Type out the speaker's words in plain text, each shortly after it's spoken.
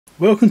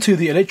Welcome to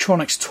the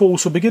Electronics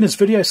Tools for Beginners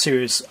video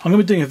series. I'm going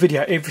to be doing a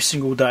video every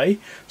single day,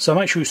 so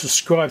make sure you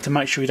subscribe to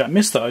make sure you don't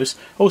miss those.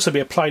 Also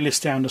be a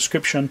playlist down in the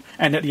description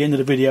and at the end of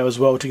the video as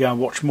well to go and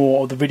watch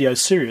more of the video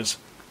series.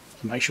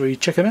 So make sure you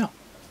check them out.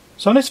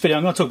 So in this video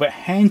I'm going to talk about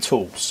hand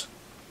tools.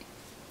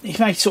 You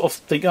may sort of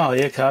think, oh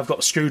yeah, okay, I've got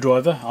a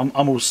screwdriver, I'm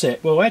all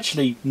set. Well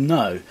actually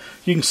no.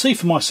 You can see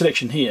from my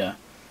selection here,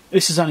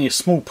 this is only a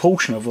small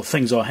portion of the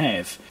things I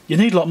have. You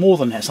need a lot more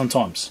than that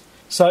sometimes.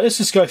 So let's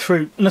just go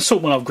through an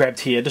assortment I've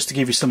grabbed here just to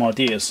give you some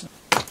ideas.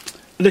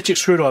 Electric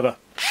screwdriver.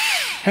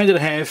 Handy to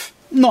have,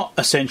 not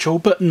essential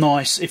but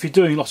nice. If you're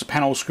doing lots of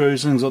panel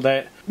screws and things like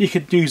that, you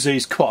could use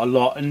these quite a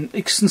lot and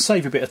it can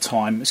save you a bit of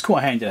time. It's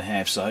quite handy to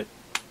have, so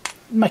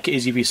make it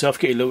easy for yourself.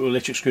 Get your little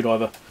electric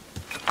screwdriver.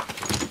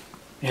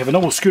 You have a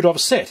normal screwdriver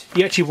set.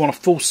 You actually want a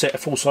full set of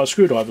full-size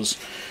screwdrivers.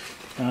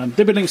 There'll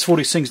be links for all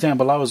these things down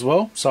below as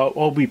well, so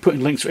I'll be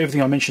putting links for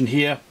everything I mentioned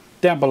here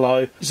down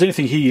below. If there's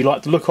anything here you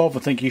like the look of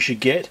and think you should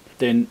get,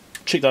 then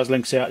check those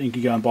links out and you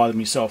can go and buy them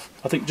yourself.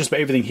 I think just about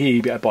everything here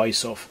you'll be able to buy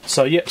yourself.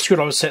 So yeah,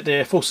 screwdriver set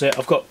there, full set.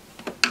 I've got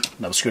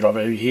another screwdriver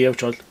over here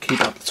which I'll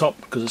keep up the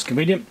top because it's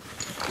convenient.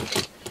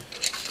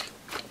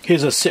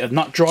 Here's a set of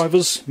nut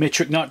drivers,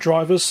 metric nut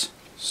drivers.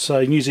 So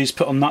you can use these to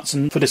put on nuts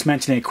and for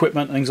dismantling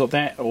equipment and things like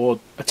that, or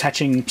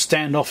attaching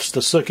standoffs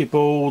to circuit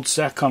boards,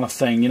 that kind of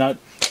thing, you know.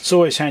 It's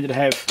always handy to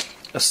have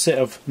a set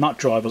of nut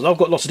drivers. I've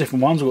got lots of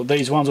different ones. I've got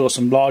these ones, I've got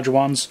some larger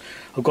ones,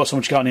 I've got some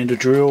which going into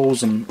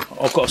drills, and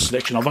I've got a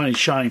selection. I've only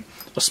shown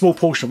a small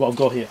portion of what I've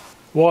got here.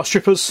 Wire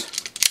strippers.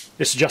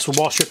 This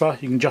adjustable wire stripper.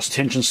 You can adjust the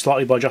tension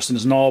slightly by adjusting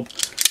this knob.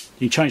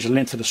 You can change the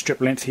length of the strip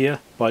length here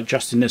by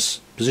adjusting this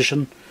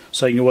position.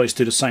 So you can always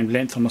do the same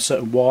length on a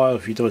certain wire.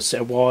 If you do a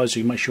set of wires,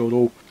 you can make sure it's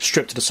all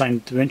stripped to the same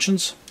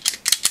dimensions.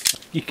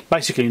 You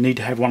basically need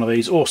to have one of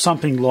these or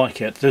something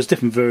like it. There's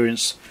different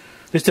variants.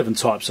 There's different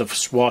types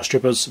of wire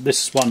strippers.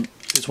 This one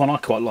is one I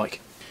quite like.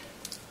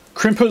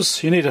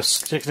 Crimpers. You need a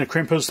selection of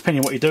crimpers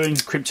depending on what you're doing.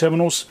 Crimp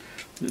terminals,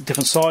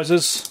 different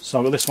sizes. So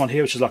I've got this one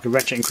here which is like a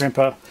ratchet and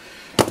crimper.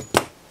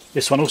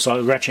 This one also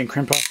a ratchet and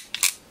crimper.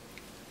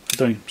 For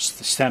doing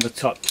standard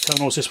type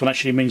terminals. This one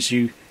actually means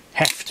you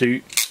have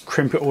to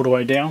crimp it all the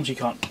way down. So you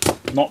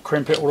can't not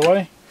crimp it all the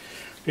way.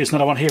 Here's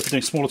another one here for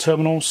doing smaller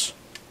terminals.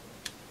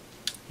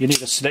 You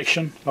need a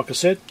selection, like I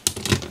said.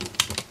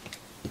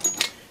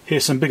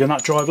 Here's some bigger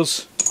nut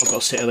drivers. I've got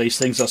a set of these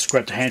things. I just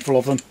grabbed a handful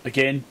of them.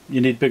 Again, you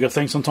need bigger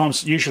things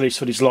sometimes. Usually it's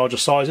for these larger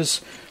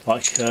sizes.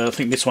 Like I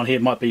think this one here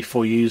might be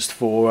used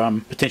for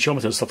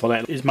potentiometers and stuff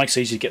like that. It makes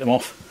it easy to get them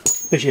off.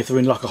 Especially if they're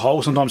in like a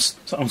hole. Sometimes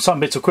on some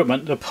bits of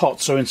equipment the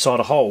pots are inside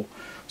a hole.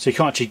 So you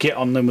can't actually get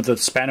on them with the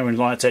spanner and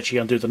light to actually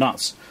undo the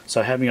nuts.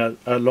 So having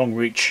a long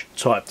reach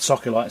type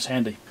socket light is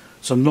handy.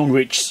 Some long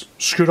reach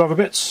screwdriver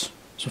bits.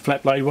 Some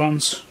flat blade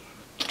ones.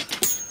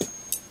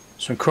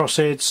 Some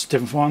crossheads,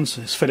 different ones.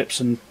 There's Phillips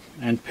and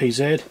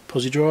PZ,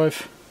 Posi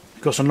drive.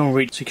 Got some long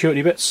reach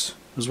security bits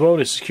as well.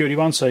 There's security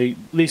ones, so you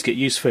at least get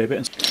used for a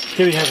bit.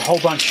 Here we have a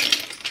whole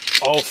bunch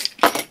of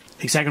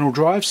hexagonal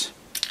drives,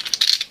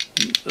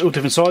 all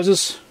different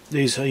sizes.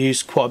 These are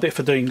used quite a bit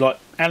for doing like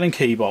Allen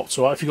key bolts.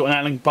 Right? If you've got an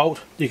Allen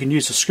bolt, you can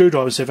use a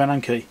screwdriver instead of an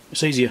Allen key.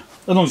 It's easier,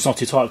 as long as it's not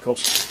too tight, of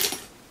course.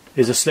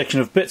 There's a selection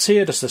of bits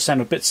here, just a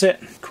standard bit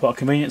set, quite a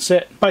convenient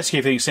set. Basically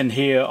everything's in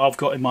here I've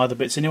got in my other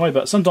bits anyway,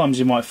 but sometimes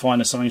you might find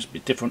that something's a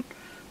bit different.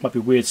 Might be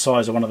a weird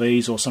size of one of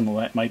these or something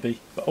like that maybe.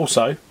 But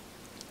also,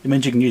 it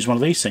means you can use one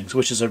of these things,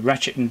 which is a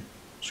ratchet and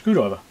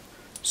screwdriver.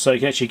 So you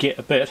can actually get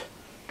a bit,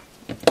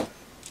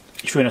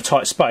 if you're in a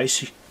tight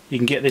space, you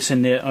can get this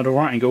in there at a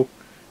right angle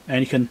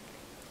and you can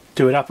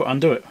do it up or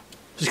undo it.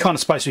 This is the kind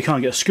of space you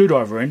can't get a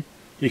screwdriver in,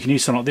 you can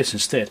use something like this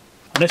instead.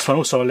 And this one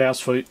also allows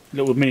for a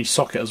little mini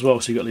socket as well,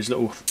 so you've got these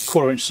little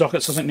 1/4 inch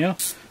sockets I think now.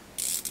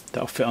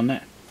 That'll fit on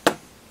that.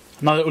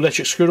 Another little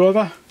electric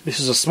screwdriver. This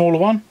is a smaller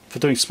one for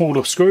doing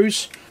smaller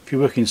screws. If you're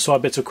working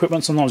inside bits of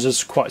equipment, sometimes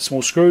there's quite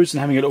small screws,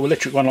 and having a little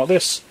electric one like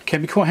this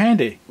can be quite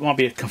handy. It might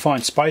be a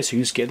confined space, you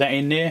can just get that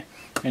in there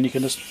and you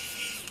can just,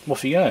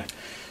 off you go.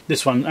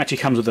 This one actually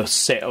comes with a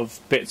set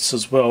of bits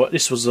as well.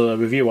 This was a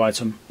review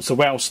item. It's a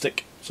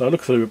Wowstick, so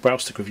look for the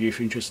Wowstick review if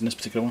you're interested in this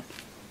particular one.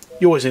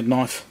 You always need a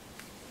knife.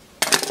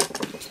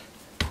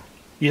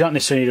 You don't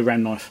necessarily need a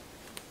round knife.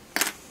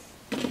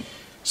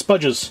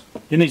 Spudgers.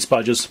 You need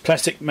spudgers.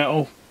 Plastic,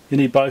 metal, you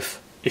need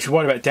both. If you're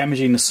worried about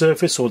damaging the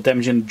surface or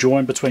damaging the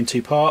joint between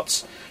two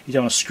parts, you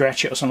don't want to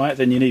scratch it or something like that,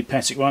 then you need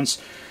plastic ones.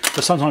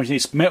 But sometimes you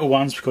need metal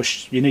ones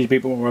because you need to be a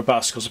bit more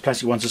robust, because the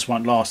plastic ones just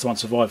won't last, they won't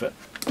survive it.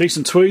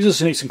 Decent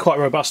tweezers. You need some quite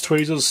robust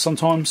tweezers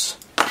sometimes.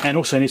 And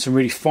also you need some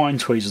really fine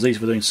tweezers. These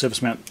for doing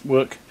surface mount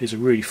work. These are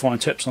really fine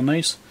tips on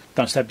these.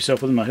 Don't stab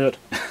yourself with them, I heard.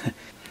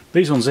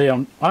 These ones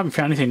here, I haven't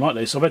found anything like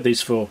this. I've had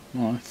these for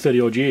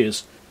 30 odd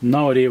years.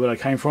 No idea where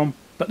they came from,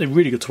 but they're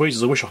really good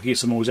tweezers. I wish I could get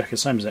some more exactly the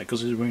same as that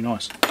because they're really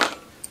nice.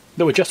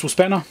 Little adjustable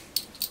spanner.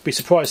 Be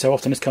surprised how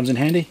often this comes in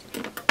handy.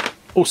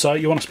 Also,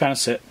 you want a spanner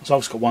set. So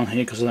I've just got one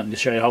here because I don't need to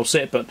show you a whole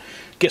set, but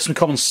get some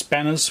common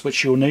spanners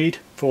which you'll need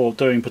for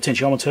doing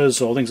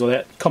potentiometers or things like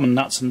that. Common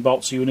nuts and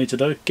bolts you'll need to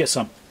do. Get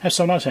some. Have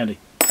some of those handy.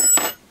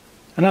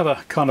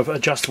 Another kind of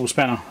adjustable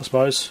spanner, I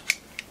suppose.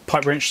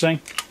 pipe wrench thing.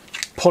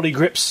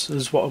 Polygrips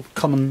is what a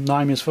common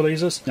name is for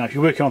these. Now if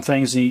you're working on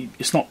things and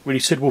it's not really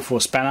suitable for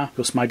a spanner,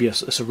 because maybe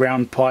it's a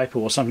round pipe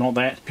or something like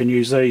that, you can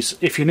use these.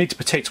 If you need to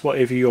protect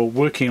whatever you're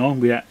working on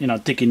without, you know,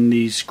 digging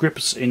these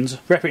grips in,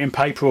 wrap it in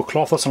paper or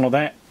cloth or something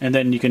like that, and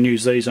then you can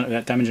use these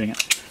without damaging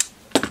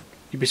it.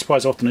 You'd be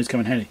surprised how often these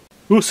come in handy.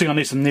 Also I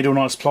need some needle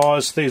nose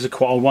pliers. These are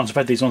quite old ones. I've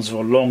had these ones for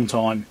a long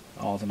time.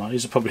 I don't know,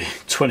 these are probably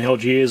 20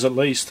 odd years at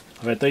least.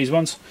 I've had these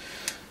ones.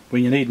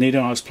 When you need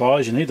needle nose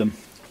pliers, you need them.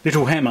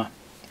 Little hammer.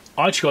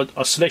 I actually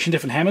got a selection of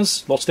different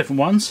hammers, lots of different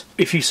ones.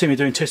 If you see me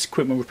doing test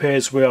equipment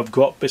repairs where I've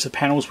got bits of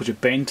panels which are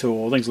bent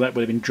or things like that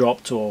where they've been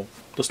dropped or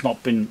just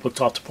not been looked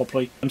after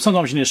properly, and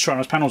sometimes you need to straighten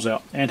those panels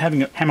out. And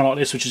having a hammer like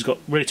this which has got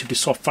relatively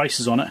soft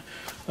faces on it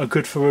are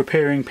good for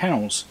repairing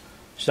panels.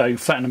 So you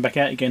can flatten them back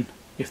out again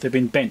if they've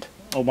been bent.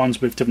 Or ones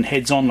with different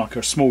heads on, like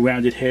a small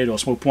rounded head or a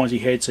small pointy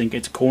head so you can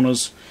get to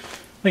corners.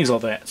 Things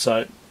like that.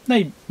 So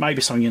they may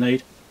be something you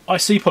need.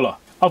 IC puller.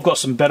 I've got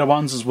some better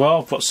ones as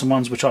well. I've got some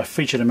ones which I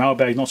featured in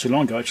mailbag not too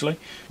long ago actually,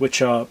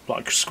 which are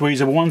like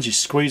squeezable ones. You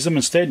squeeze them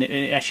instead and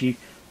it actually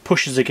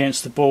pushes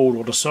against the ball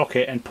or the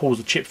socket and pulls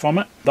the chip from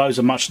it. Those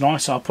are much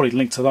nicer. I'll probably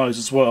link to those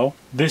as well.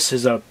 This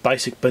is a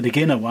basic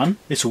beginner one.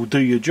 This will do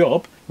your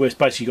job, where it's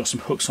basically got some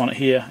hooks on it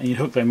here and you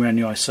hook them around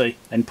the IC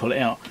and pull it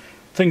out.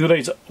 Thing with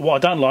these,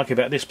 what I don't like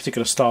about this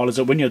particular style is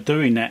that when you're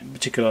doing that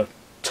particular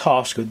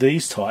task of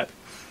these type,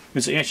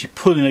 is you're actually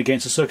pulling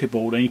against the circuit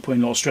board and you're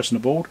putting a lot of stress on the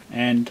board,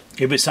 and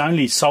if it's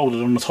only soldered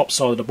on the top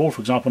side of the board,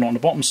 for example, not on the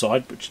bottom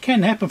side, which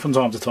can happen from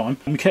time to time,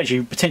 you can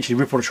actually potentially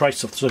rip all the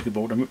traces off the circuit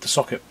board and rip the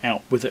socket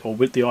out with it, or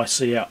with the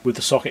IC out with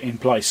the socket in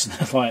place.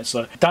 Like,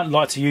 so I don't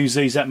like to use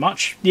these that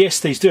much. Yes,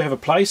 these do have a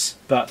place,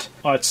 but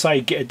I'd say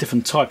get a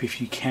different type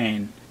if you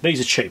can. These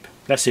are cheap.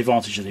 That's the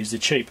advantage of these, they're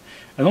cheap.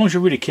 As long as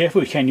you're really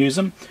careful, you can use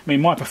them. I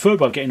mean, my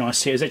preferred way of getting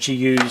IC is actually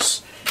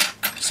use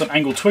some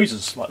angled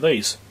tweezers like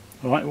these.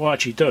 Right, what I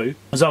actually do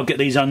is I'll get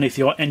these underneath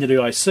the end of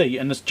the IC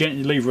and just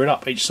gently lever it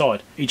up each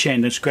side, each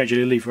end, and just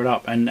gradually lever it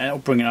up, and it'll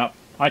bring it up.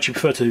 I actually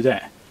prefer to do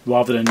that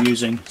rather than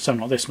using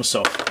something like this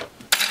myself,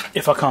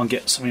 if I can't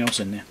get something else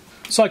in there.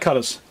 Side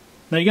cutters.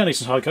 Now you're going to need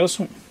some side cutters.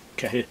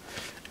 Okay, here.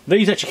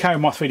 These actually carry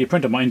my 3D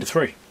printer, my Ender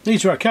 3.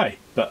 These are okay,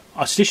 but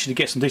I suggest you to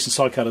get some decent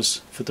side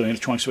cutters for doing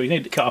electronics. So you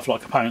need to cut off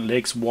like component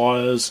legs,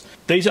 wires.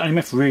 These are only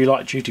meant for really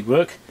light duty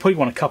work. You probably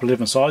want a couple of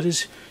different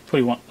sizes. You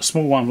probably want a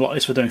small one like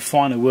this for doing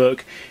finer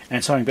work,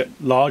 and something a bit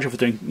larger for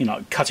doing, you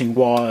know, cutting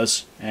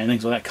wires and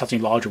things like that,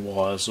 cutting larger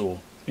wires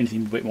or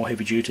anything a bit more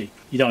heavy duty.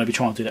 You don't want to be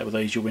trying to do that with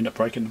these, you'll end up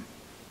breaking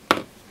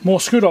them.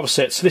 More screwdriver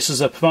sets. This is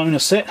a Pomona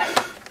set,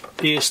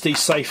 ESD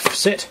safe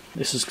set.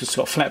 This has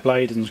got flat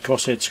blade and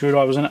crosshead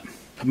screwdrivers in it.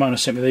 Pomona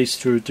sent me these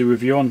to do a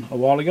review on a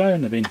while ago,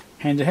 and they've been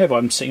handy to have.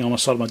 I'm sitting on my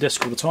side of my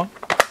desk all the time.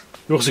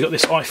 We've also got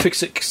this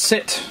IFIXIT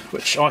set,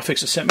 which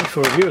IFIXIT sent me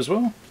for a review as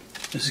well.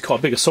 This is quite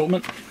a big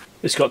assortment.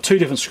 It's got two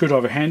different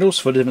screwdriver handles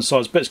for different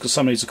size bits, because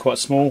some of these are quite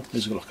small.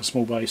 These have got like a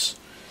small base,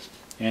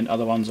 and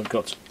other ones I've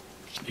got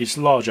these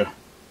larger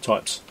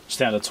types,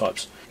 standard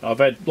types. I've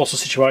had lots of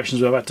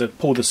situations where I've had to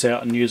pull this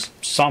out and use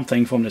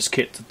something from this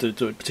kit to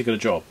do a particular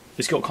job.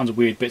 It's got all kinds of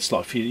weird bits,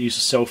 like if you use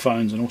cell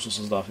phones and all sorts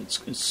of stuff.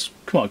 It's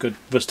quite a good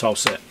versatile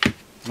set.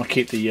 And I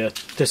keep the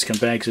desiccant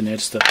bags in there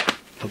just to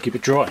help keep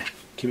it dry,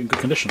 keep it in good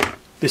condition.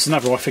 This is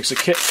another IFIXIT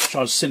kit which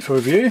I was sent for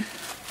review.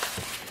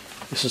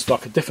 This is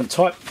like a different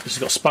type. This has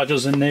got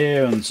spudgers in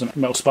there, and some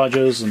metal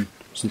spudgers and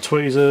some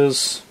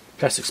tweezers,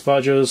 plastic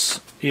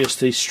spudgers,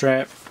 ESD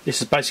strap.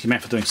 This is basically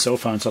meant for doing cell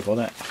phones, stuff like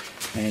that.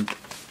 And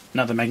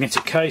another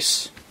magnetic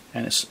case,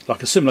 and it's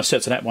like a similar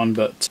set to that one,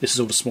 but this is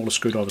all the smaller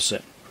screwdriver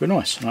set. Very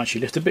nice, and I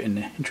actually left a bit in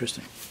there.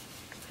 Interesting.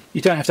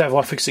 You don't have to have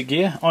IFIXIT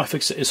gear.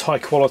 IFIXIT is high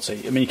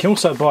quality. I mean, you can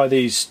also buy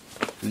these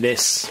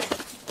less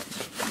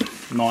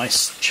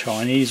nice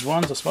Chinese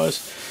ones, I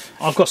suppose.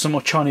 I've got some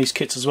more Chinese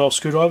kits as well,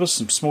 screwdrivers,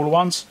 some smaller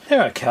ones.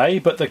 They're okay,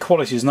 but the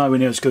quality is nowhere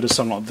near as good as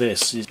something like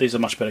this. These are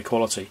much better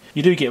quality.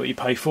 You do get what you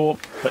pay for,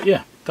 but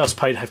yeah, it does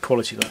pay to have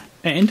quality though.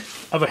 And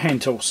other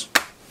hand tools.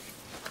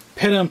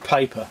 Pen and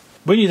paper.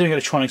 When you're doing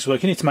electronics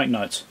work, you need to make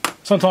notes.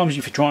 Sometimes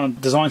if you're trying to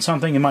design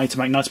something, you may need to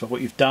make notes about what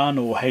you've done,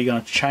 or how you're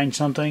going to change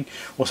something,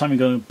 or something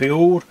you're going to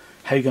build,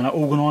 how you're going to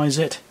organise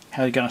it,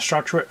 how you're going to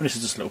structure it. This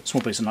is just a little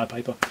small piece of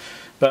notepaper.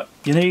 But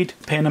you need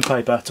pen and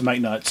paper to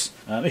make notes.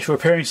 If you're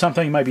repairing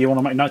something, maybe you want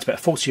to make notes about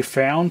faults you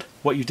found,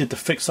 what you did to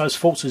fix those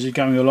faults as you're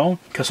going along,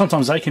 because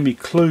sometimes they can be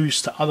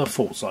clues to other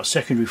faults, like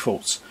secondary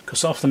faults,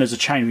 because often there's a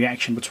chain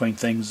reaction between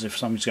things if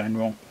something's going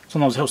wrong.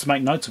 Sometimes it helps to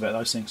make notes about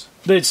those things.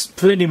 There's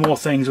plenty more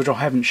things which I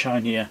haven't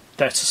shown here.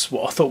 That's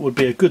what I thought would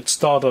be a good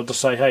starter to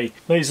say, hey,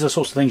 these are the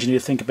sorts of things you need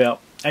to think about.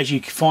 As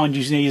you find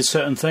you need a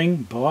certain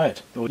thing, buy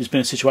it. Or there's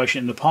been a situation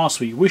in the past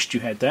where you wished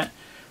you had that,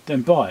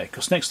 then buy it,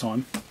 because next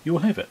time you will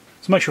have it.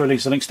 So make sure I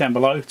leave the links down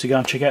below to go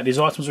and check out these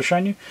items we've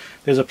shown you.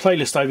 There's a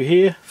playlist over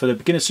here for the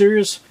beginner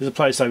series. There's a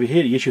playlist over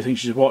here that YouTube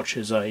thinks you should watch.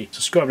 There's a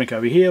subscribe link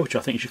over here, which I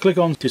think you should click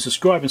on to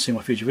subscribe and see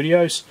my future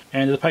videos.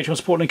 And there's a Patreon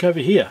support link over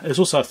here. There's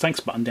also a thanks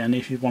button down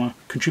there if you want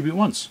to contribute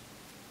once.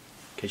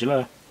 Catch you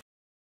later.